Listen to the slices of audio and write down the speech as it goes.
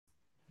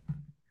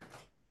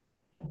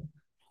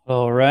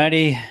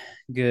Alrighty.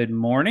 Good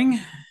morning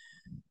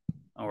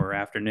or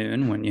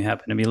afternoon when you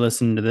happen to be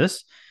listening to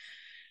this.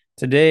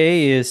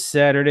 Today is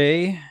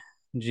Saturday,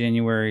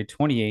 January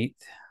 28th,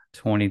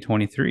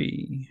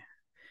 2023.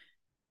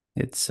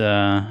 It's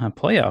a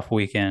playoff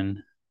weekend.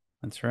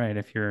 That's right.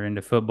 If you're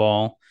into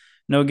football,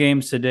 no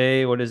games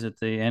today. What is it?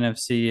 The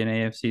NFC and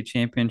AFC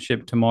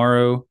championship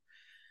tomorrow.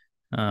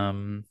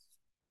 Um,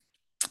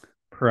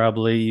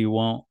 Probably you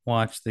won't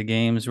watch the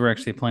games. We're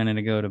actually planning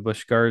to go to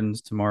Busch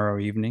Gardens tomorrow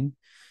evening.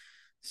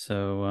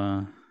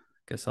 So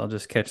guess I'll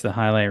just catch the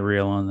highlight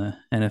reel on the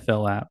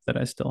NFL app that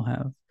I still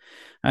have.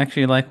 I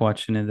actually like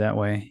watching it that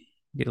way.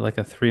 Get like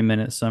a 3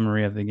 minute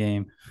summary of the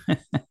game.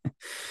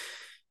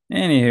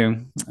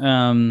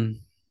 Anywho,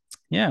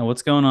 yeah,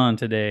 what's going on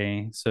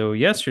today? So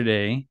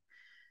yesterday,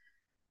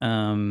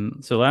 so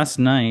last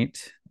night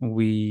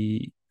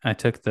I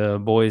took the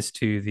boys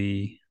to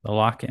the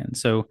lock-in.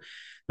 So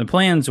the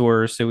plans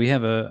were so we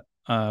have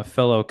a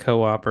fellow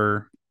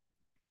co-opper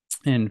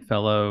and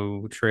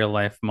fellow trail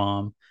life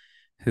mom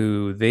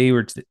who they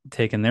were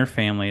taking their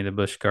family to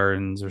Busch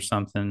Gardens or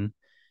something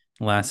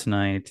last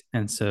night,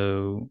 and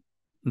so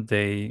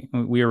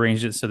we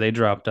arranged it so they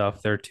dropped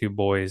off their two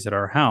boys at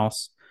our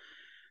house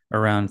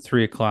around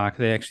 3 o'clock.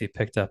 They actually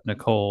picked up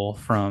Nicole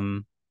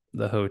from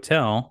the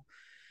hotel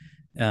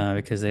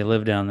because they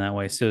live down that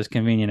way, so it was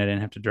convenient. I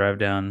didn't have to drive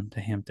down to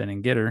Hampton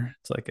and get her.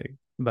 It's like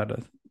about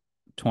a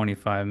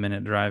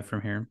 25-minute drive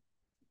from here.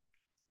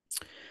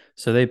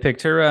 So they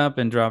picked her up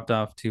and dropped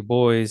off two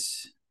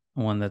boys,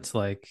 one that's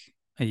like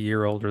a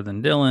year older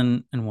than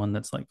Dylan and one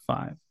that's like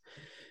 5.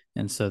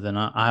 And so then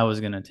I was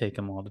going to take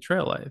them all to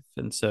Trail Life.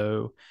 And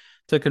so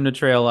took them to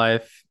Trail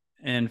Life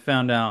and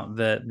found out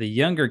that the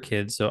younger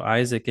kids, so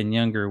Isaac and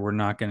younger, were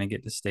not going to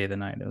get to stay the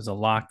night. It was a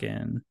lock in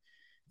and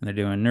they're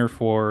doing Nerf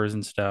wars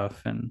and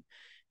stuff. And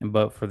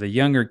but for the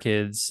younger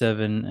kids,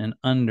 7 and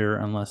under,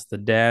 unless the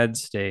dad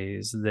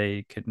stays,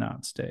 they could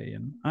not stay.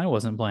 And I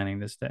wasn't planning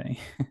to stay.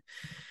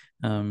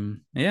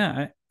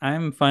 Yeah,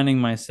 I'm finding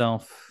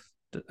myself,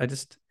 I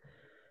just,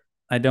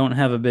 I don't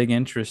have a big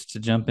interest to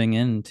jumping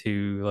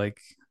into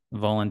like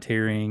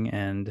volunteering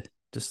and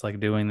just like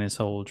doing this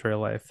whole trail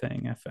life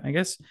thing. I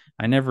guess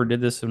I never did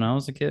this when I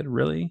was a kid,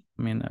 really.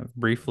 I mean,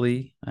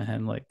 briefly, I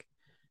had like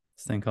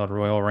this thing called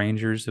Royal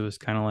Rangers. It was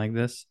kind of like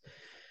this,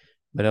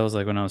 but that was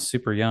like when I was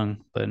super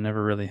young, but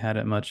never really had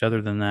it much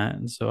other than that.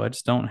 And so I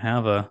just don't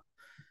have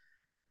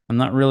I'm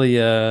not really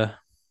a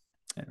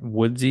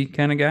woodsy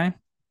kind of guy.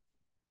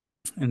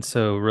 And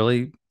so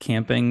really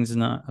camping's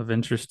not of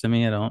interest to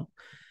me. I don't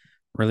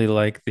really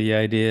like the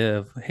idea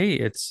of, hey,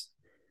 it's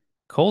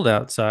cold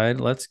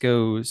outside. Let's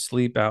go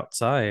sleep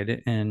outside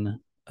in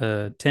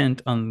a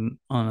tent on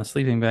a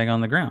sleeping bag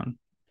on the ground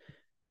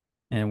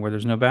and where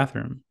there's no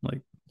bathroom.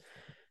 Like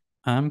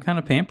I'm kind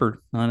of pampered,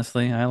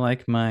 honestly. I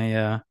like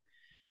my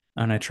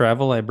when I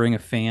travel, I bring a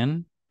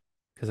fan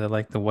because I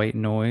like the white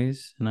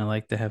noise and I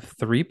like to have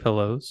 3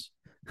 pillows.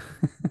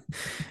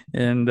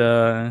 And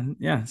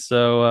yeah,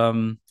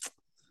 so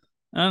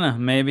I don't know.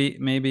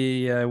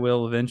 Maybe I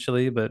will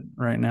eventually, but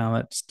right now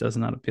that just does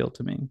not appeal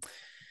to me.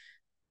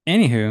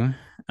 Anywho,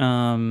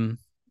 um,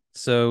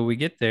 so we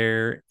get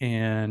there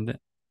and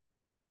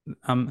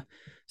um,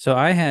 so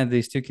I had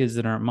these two kids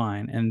that aren't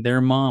mine, and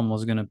their mom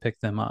was gonna pick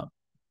them up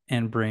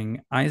and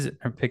bring Isaac,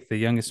 or pick the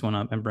youngest one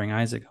up and bring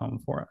Isaac home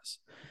for us.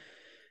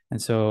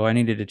 And so I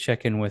needed to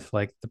check in with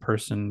like the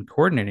person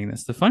coordinating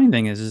this. The funny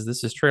thing is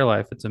this is Trail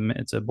Life.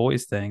 It's a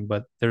boys thing,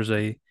 but there's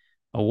a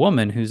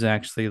woman who's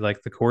actually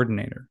like the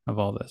coordinator of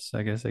all this.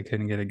 I guess they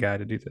couldn't get a guy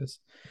to do this.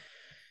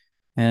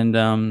 And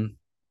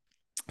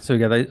so we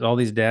got all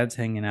these dads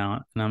hanging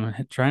out, and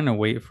I'm trying to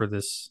wait for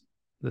this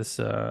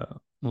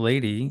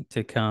lady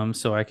to come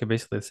so I could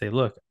basically say,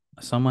 look,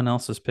 someone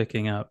else is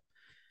picking up,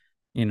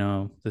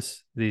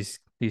 these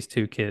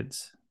two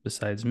kids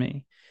besides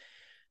me.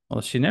 Well,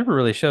 she never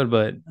really showed,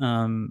 but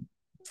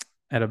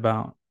at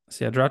about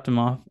see, I dropped him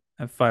off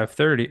at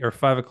 5:30 or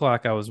 5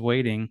 o'clock. I was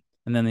waiting,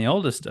 and then the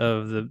oldest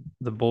of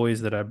the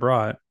boys that I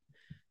brought,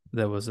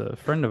 that was a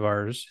friend of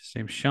ours, his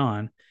name's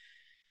Sean.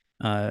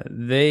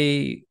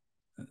 They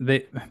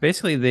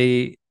basically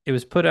they it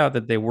was put out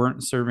that they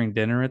weren't serving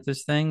dinner at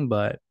this thing,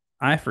 but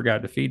I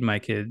forgot to feed my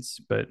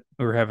kids, but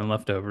we were having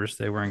leftovers.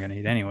 They weren't going to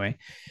eat anyway.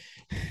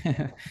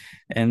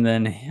 And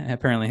then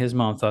apparently his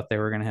mom thought they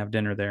were going to have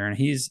dinner there, and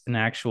he's an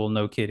actual,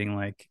 no kidding,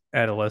 like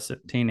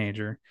adolescent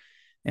teenager,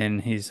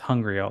 and he's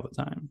hungry all the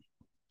time.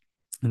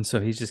 And so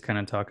he's just kind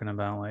of talking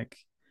about like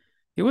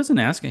he wasn't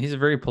asking. He's a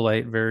very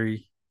polite,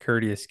 very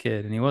courteous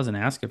kid, and he wasn't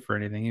asking for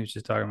anything. He was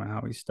just talking about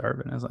how he's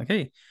starving. I was like,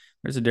 "Hey,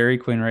 there's a Dairy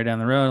Queen right down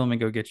the road. Let me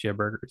go get you a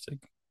burger." He's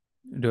like,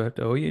 "Do I have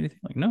to owe you anything?"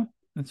 Like, no,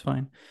 that's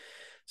fine.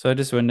 So I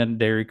just went to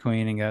Dairy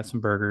Queen and got some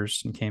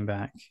burgers and came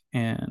back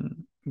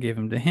and gave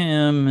them to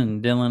him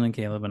and Dylan and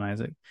Caleb and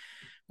Isaac.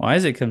 Well,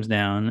 Isaac comes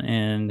down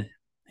and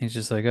he's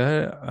just like,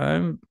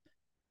 I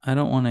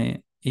don't want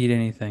to eat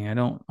anything. I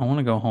want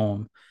to go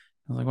home.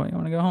 I was like, why do you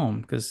want to go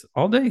home? Because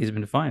all day he's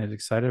been fine. He's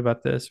excited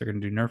about this. They're going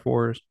to do Nerf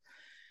Wars.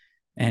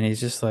 And he's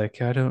just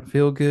like, I don't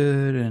feel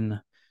good. And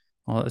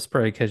Well, it's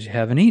probably because you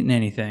haven't eaten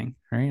anything,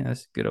 right?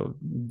 That's a good old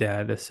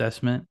dad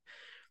assessment.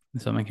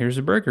 So I'm like, here's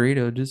a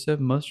burgerito. Does it have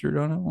mustard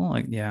on it? Well,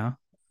 like, yeah.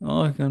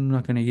 Oh, like, I'm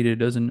not gonna eat it. It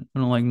doesn't I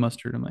don't like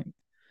mustard. I'm like,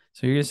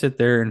 so you're gonna sit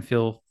there and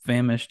feel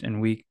famished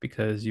and weak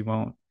because you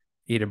won't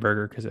eat a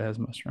burger because it has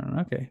mustard on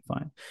it. Okay,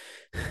 fine.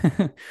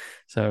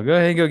 So go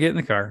ahead and go get in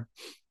the car.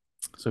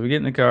 So we get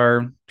in the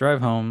car,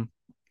 drive home.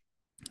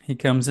 He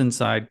comes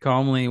inside,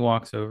 calmly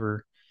walks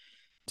over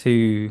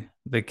to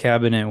the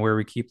cabinet where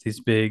we keep these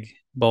big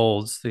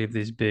bowls. They have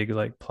these big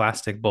like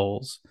plastic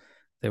bowls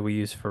that we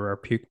use for our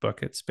puke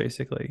buckets,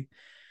 basically.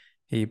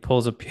 He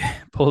pulls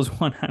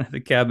one out of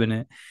the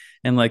cabinet,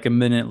 and like a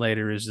minute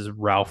later is just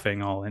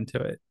ralphing all into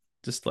it,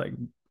 just like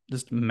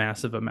just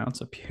massive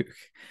amounts of puke.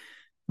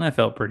 And I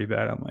felt pretty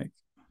bad. I'm like,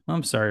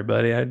 I'm sorry,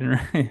 buddy. I didn't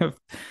really have.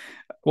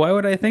 Why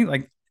would I think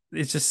like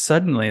it's just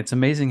suddenly? It's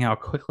amazing how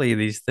quickly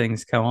these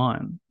things come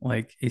on.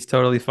 Like he's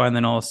totally fine,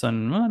 then all of a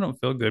sudden, well, I don't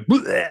feel good.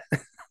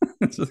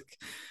 It's like,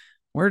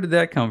 where did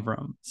that come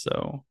from?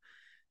 So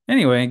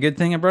anyway, good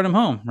thing I brought him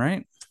home,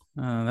 right?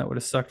 That would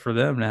have sucked for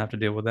them to have to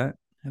deal with that.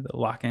 Had to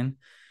lock in.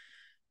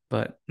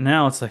 But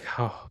now it's like,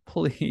 oh,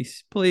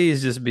 please,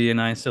 please just be an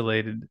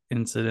isolated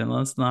incident.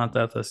 Let's not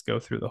let this go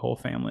through the whole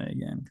family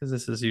again, because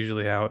this is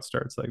usually how it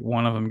starts. Like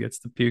one of them gets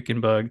the puking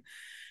bug.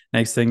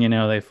 Next thing you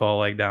know, they fall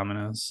like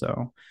dominoes.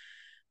 So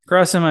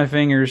crossing my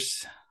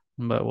fingers,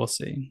 but we'll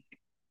see.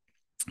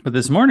 But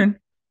this morning,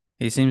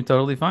 he seemed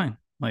totally fine.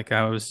 Like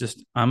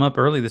I'm up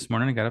early this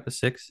morning. I got up at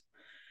 6.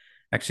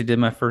 Actually, did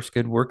my first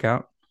good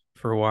workout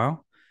for a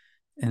while.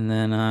 And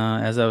then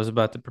as I was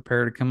about to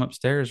prepare to come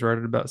upstairs, right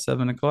at about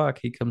 7 o'clock,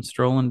 he comes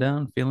strolling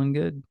down, feeling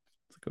good.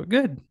 It's like, oh,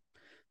 good.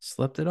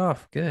 Slept it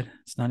off. Good.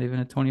 It's not even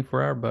a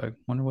 24-hour bug.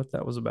 Wonder what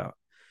that was about.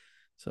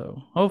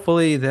 So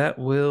hopefully that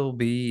will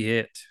be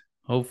it.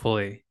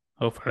 Hopefully.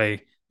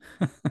 Hopefully.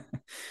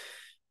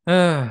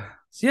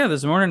 So yeah,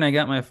 this morning I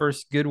got my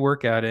first good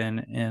workout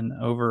in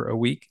over a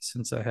week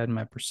since I had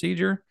my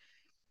procedure.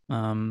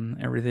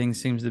 Everything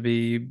seems to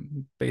be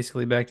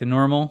basically back to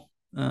normal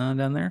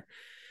down there.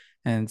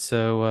 And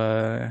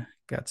so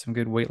got some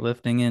good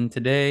weightlifting in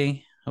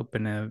today,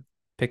 hoping to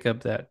pick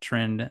up that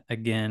trend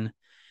again.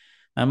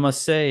 I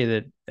must say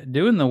that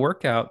doing the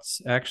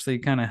workouts actually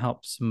kind of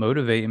helps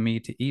motivate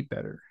me to eat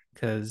better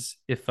because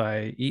if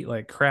I eat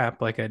like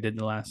crap like I did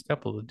the last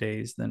couple of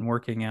days, then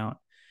working out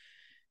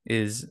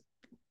is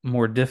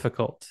more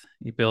difficult.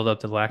 You build up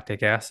the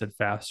lactic acid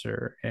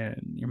faster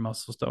and your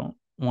muscles don't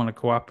want to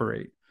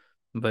cooperate.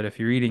 But if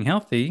you're eating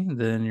healthy,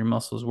 then your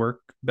muscles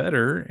work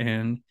better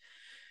and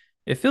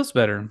it feels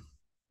better.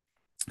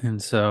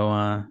 And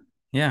so,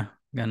 yeah,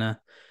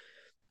 gonna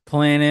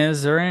plan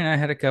is all right. I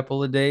had a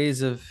couple of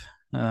days of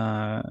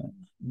uh,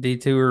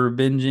 detour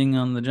binging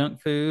on the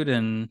junk food,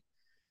 and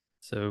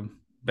so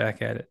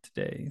back at it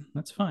today.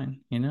 That's fine,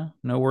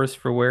 no worse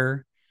for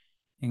wear.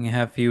 You can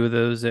have a few of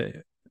those,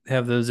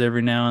 have those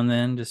every now and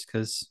then, just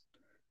because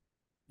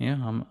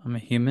I'm a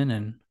human,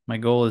 and my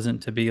goal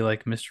isn't to be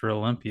like Mr.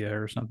 Olympia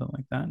or something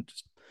like that.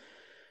 Just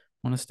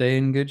want to stay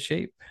in good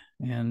shape,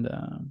 and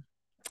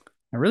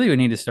I really would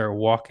need to start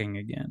walking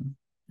again.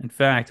 In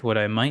fact, what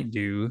I might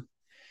do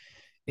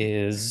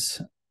is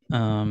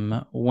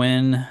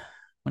when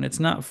it's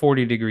not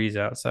 40 degrees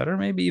outside, or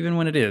maybe even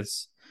when it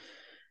is,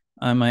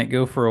 I might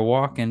go for a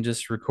walk and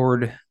just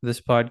record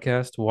this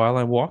podcast while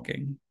I'm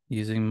walking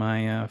using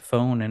my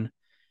phone and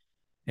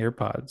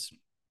AirPods.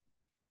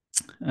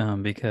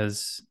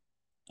 Because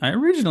I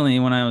originally,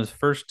 when I was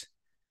first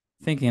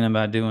thinking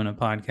about doing a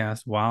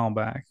podcast a while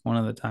back, one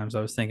of the times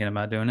I was thinking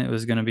about doing it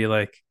was going to be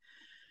like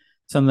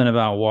something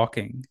about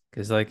walking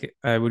because like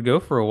I would go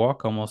for a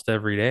walk almost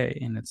every day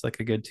and it's like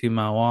a good 2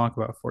 mile walk,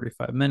 about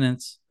 45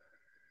 minutes.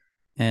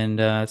 And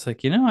it's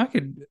like,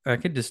 I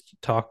could just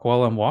talk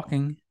while I'm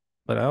walking,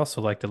 but I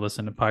also like to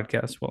listen to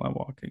podcasts while I'm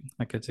walking.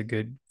 Like it's a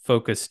good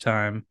focus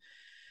time.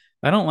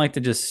 I don't like to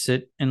just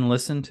sit and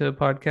listen to a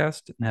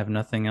podcast and have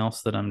nothing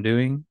else that I'm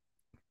doing.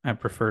 I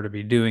prefer to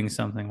be doing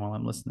something while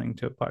I'm listening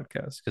to a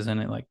podcast because then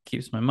it like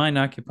keeps my mind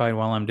occupied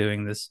while I'm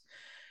doing this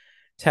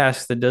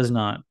task that does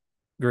not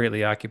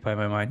greatly occupy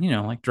my mind,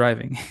 like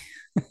driving.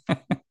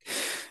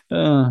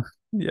 uh,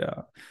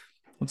 yeah.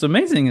 What's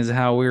amazing is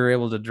how we were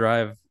able to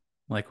drive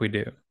like we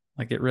do.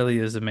 Like it really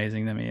is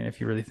amazing to me. And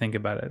if you really think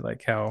about it,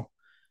 like how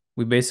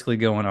we basically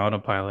go on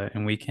autopilot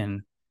and we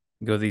can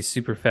go these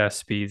super fast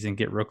speeds and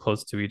get real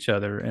close to each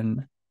other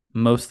and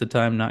most of the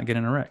time not get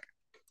in a wreck.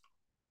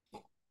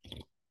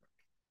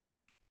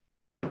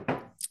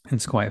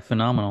 It's quite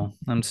phenomenal.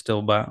 I'm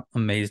still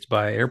amazed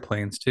by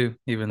airplanes too,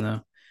 even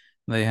though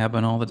they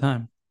happen all the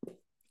time.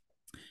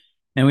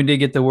 And we did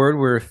get the word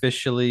we're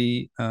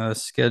officially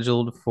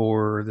scheduled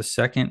for the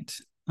second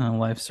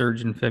life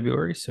surge in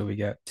February. So we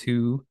got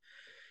 2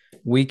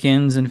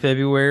 weekends in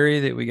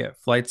February that we got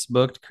flights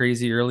booked,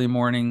 crazy early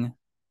morning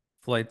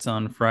flights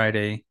on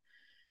Friday.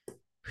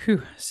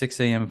 6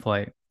 a.m.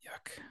 flight.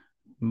 Yuck.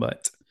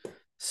 But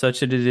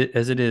such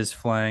as it is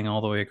flying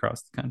all the way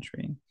across the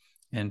country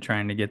and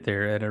trying to get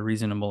there at a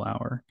reasonable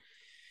hour.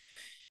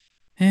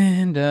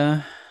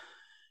 And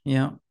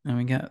Yeah, and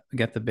we got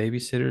the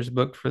babysitters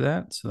booked for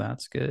that, so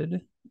that's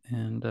good.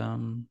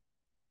 And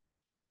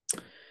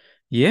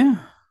yeah,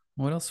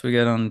 what else we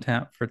got on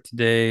tap for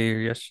today or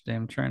yesterday?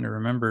 I'm trying to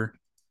remember.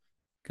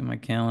 Look at my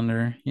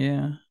calendar.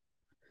 Yeah.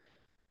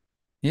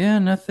 Yeah,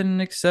 nothing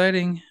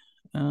exciting.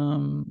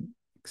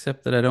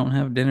 Except that I don't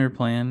have dinner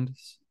planned.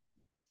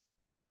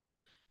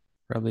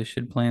 Probably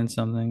should plan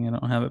something. I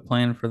don't have it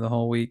planned for the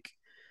whole week.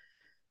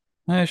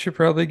 I should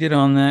probably get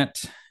on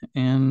that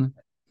and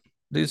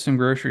do some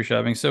grocery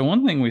shopping. So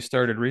one thing we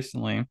started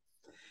recently,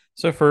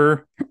 so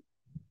for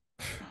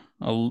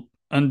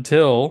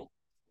until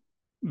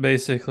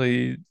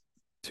basically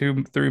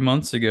 2 3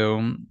 months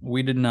ago,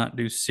 we did not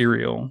do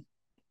cereal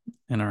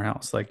in our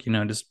house, like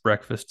just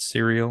breakfast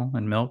cereal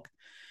and milk.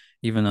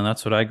 Even though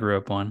that's what I grew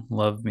up on,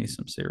 love me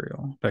some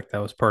cereal. In fact,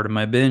 that was part of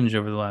my binge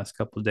over the last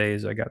couple of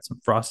days. I got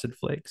some Frosted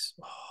Flakes.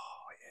 Oh,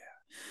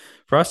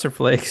 Frosted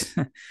Flakes.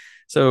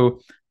 So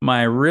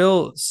my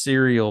real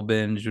cereal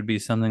binge would be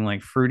something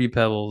like Fruity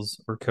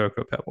Pebbles or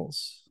Cocoa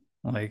Pebbles.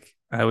 Like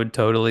I would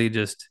totally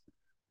just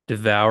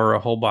devour a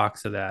whole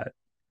box of that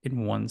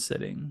in one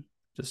sitting,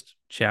 just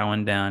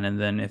chowing down. And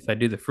then if I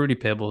do the Fruity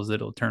Pebbles,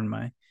 it'll turn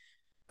my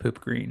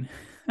poop green.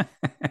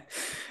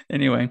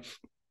 Anyway,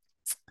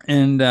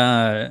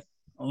 and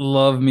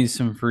love me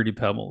some Fruity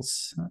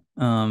Pebbles.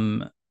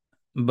 Um,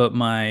 but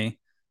my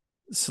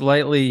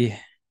slightly,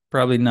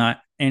 probably not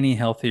any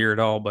healthier at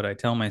all, but I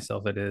tell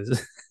myself it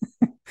is,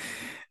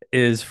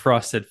 is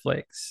Frosted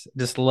Flakes.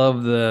 Just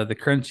love the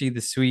crunchy,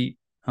 the sweet,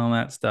 all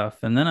that stuff.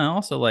 And then I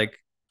also like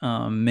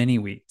mini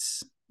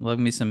wheats. Love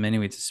me some mini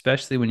wheats,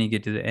 especially when you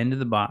get to the end of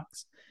the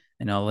box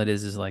and all it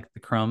is like the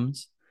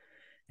crumbs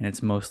and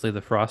it's mostly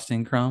the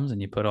frosting crumbs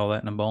and you put all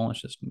that in a bowl and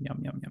it's just yum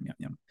yum yum yum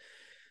yum.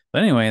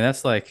 But anyway,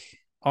 that's like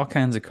all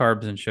kinds of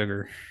carbs and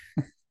sugar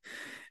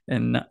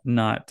and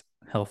not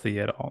healthy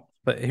at all.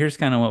 But here's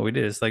kind of what we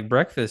did. It's like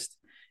breakfast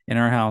in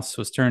our house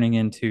was turning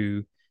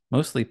into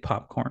mostly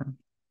popcorn.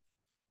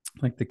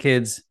 Like the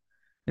kids,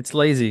 it's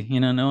lazy.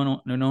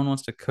 No one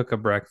wants to cook a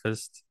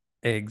breakfast,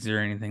 eggs or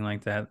anything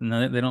like that.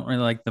 No, they don't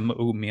really like the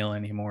oatmeal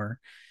anymore,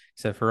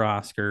 except for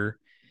Oscar.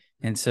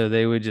 And so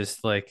they would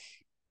just like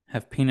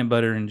have peanut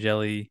butter and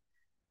jelly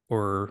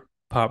or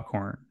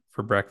popcorn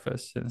for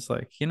breakfast. And it's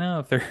like,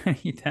 if they're gonna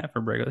eat that for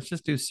breakfast, let's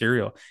just do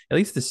cereal. At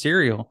least the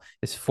cereal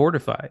is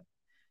fortified,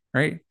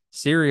 right?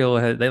 Cereal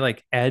has, they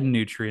like add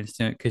nutrients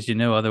to it because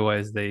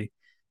otherwise it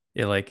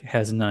like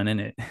has none in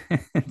it.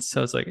 And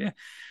so it's like, yeah,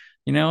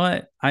 you know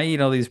what? I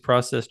eat all these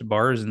processed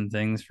bars and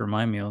things for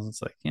my meals.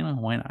 It's like,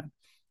 why not?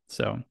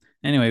 So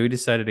anyway, we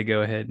decided to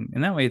go ahead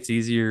and that way it's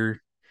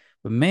easier.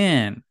 But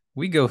man,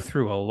 we go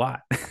through a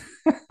lot.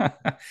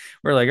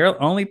 We're like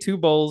only two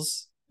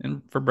bowls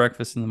for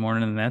breakfast in the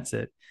morning, and that's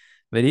it.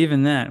 But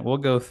even that, we'll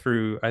go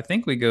through, I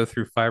think we go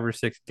through 5 or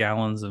 6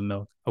 gallons of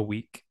milk a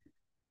week.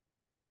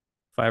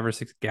 5 or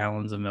 6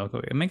 gallons of milk a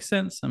week. It makes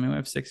sense. I mean, we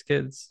have 6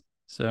 kids.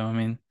 So, I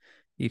mean,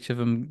 each of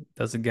them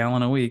does a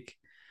gallon a week.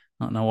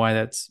 I don't know why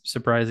that's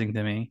surprising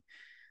to me,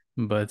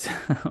 but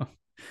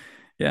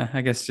yeah,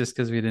 I guess just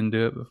because we didn't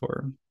do it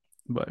before.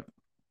 But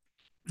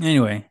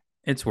anyway,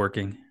 it's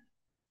working.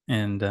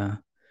 And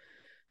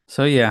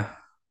so yeah,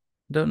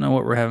 don't know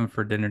what we're having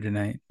for dinner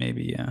tonight.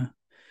 Maybe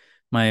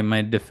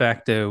my de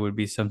facto would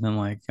be something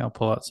like I'll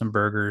pull out some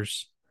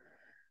burgers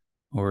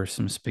or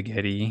some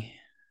spaghetti.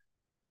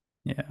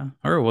 Yeah.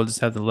 Or we'll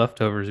just have the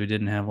leftovers we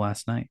didn't have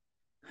last night.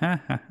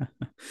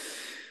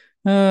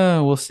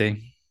 We'll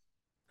see.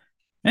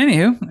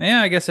 Anywho,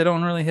 yeah, I guess I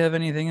don't really have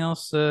anything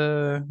else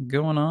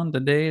going on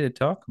today to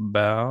talk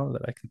about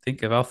that I can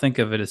think of. I'll think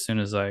of it as soon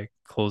as I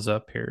close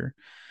up here.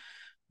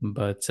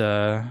 But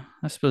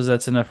I suppose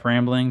that's enough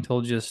rambling.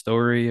 Told you a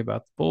story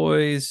about the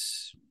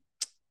boys.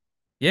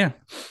 Yeah,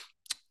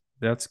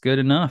 that's good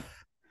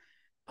enough.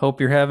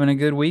 Hope you're having a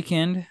good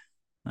weekend.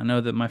 I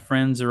know that my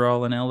friends are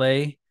all in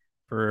LA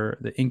for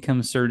the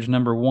income surge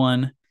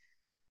 #1.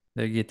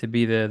 They get to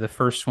be the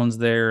first ones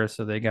there,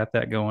 so they got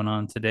that going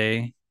on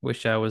today.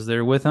 Wish I was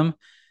there with them,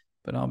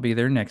 but I'll be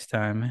there next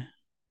time.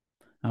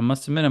 I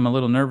must admit, I'm a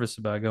little nervous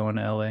about going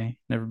to LA.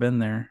 Never been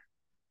there.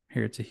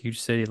 Here, it's a huge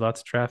city,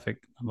 lots of traffic.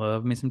 I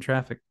love me some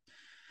traffic.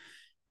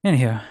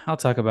 Anyhow, I'll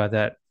talk about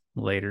that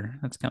later.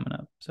 That's coming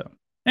up. So,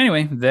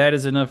 anyway, that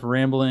is enough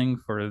rambling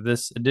for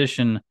this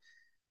edition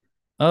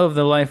of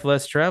The Life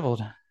Less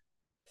Traveled.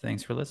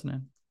 Thanks for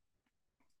listening.